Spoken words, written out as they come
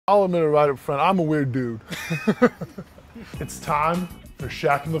I'll admit it right up front, I'm a weird dude. It's time for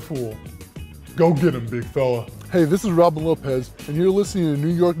Shaq the Fool. Go get him, big fella. Hey, this is Robin Lopez, and you're listening to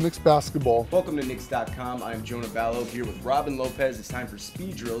New York Knicks basketball. Welcome to Knicks.com. I'm Jonah Ballo here with Robin Lopez. It's time for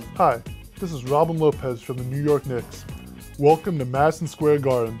Speed Drills. Hi, this is Robin Lopez from the New York Knicks. Welcome to Madison Square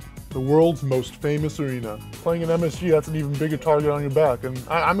Garden, the world's most famous arena. Playing in MSG, that's an even bigger target on your back, and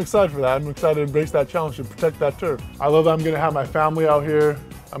I'm excited for that. I'm excited to embrace that challenge and protect that turf. I love that I'm gonna have my family out here.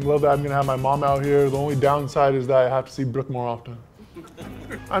 I love that I'm gonna have my mom out here. The only downside is that I have to see Brooke more often.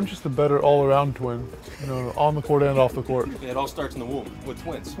 I'm just a better all-around twin, you know, on the court and off the court. It all starts in the womb with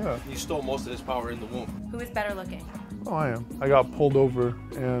twins. Yeah. You stole most of this power in the womb. Who is better looking? Oh, I am. I got pulled over,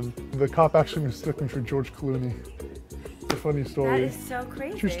 and the cop actually mistook me for George Clooney. It's a funny story. That is so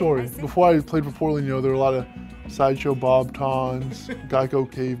crazy. True story. Before I played for Portland, you know, there were a lot of Sideshow Bob tawns,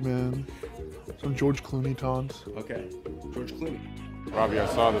 Geico Caveman, some George Clooney tawns. Okay, George Clooney. Robbie, I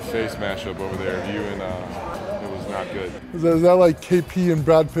saw the face mashup over there of you and it was not good. Is that like KP and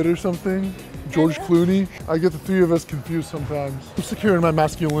Brad Pitt or something? George Clooney? I get the three of us confused sometimes. I'm secure in my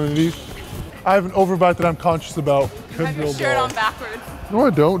masculinity. I have an overbite that I'm conscious about. You have your shirt on backwards. No, I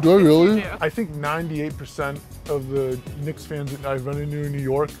don't. Do I really? You do. I think 98% of the Knicks fans that I've run into in New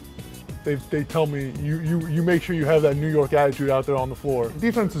York, they tell me, you make sure you have that New York attitude out there on the floor.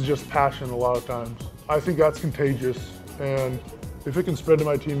 Defense is just passion a lot of times. I think that's contagious, and if it can spread to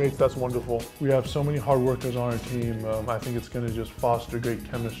my teammates, that's wonderful. We have so many hard workers on our team. I think it's gonna just foster great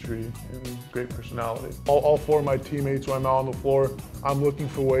chemistry and great personality. All four of my teammates, when I'm out on the floor, I'm looking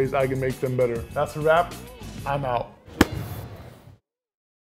for ways I can make them better. That's a wrap. I'm out.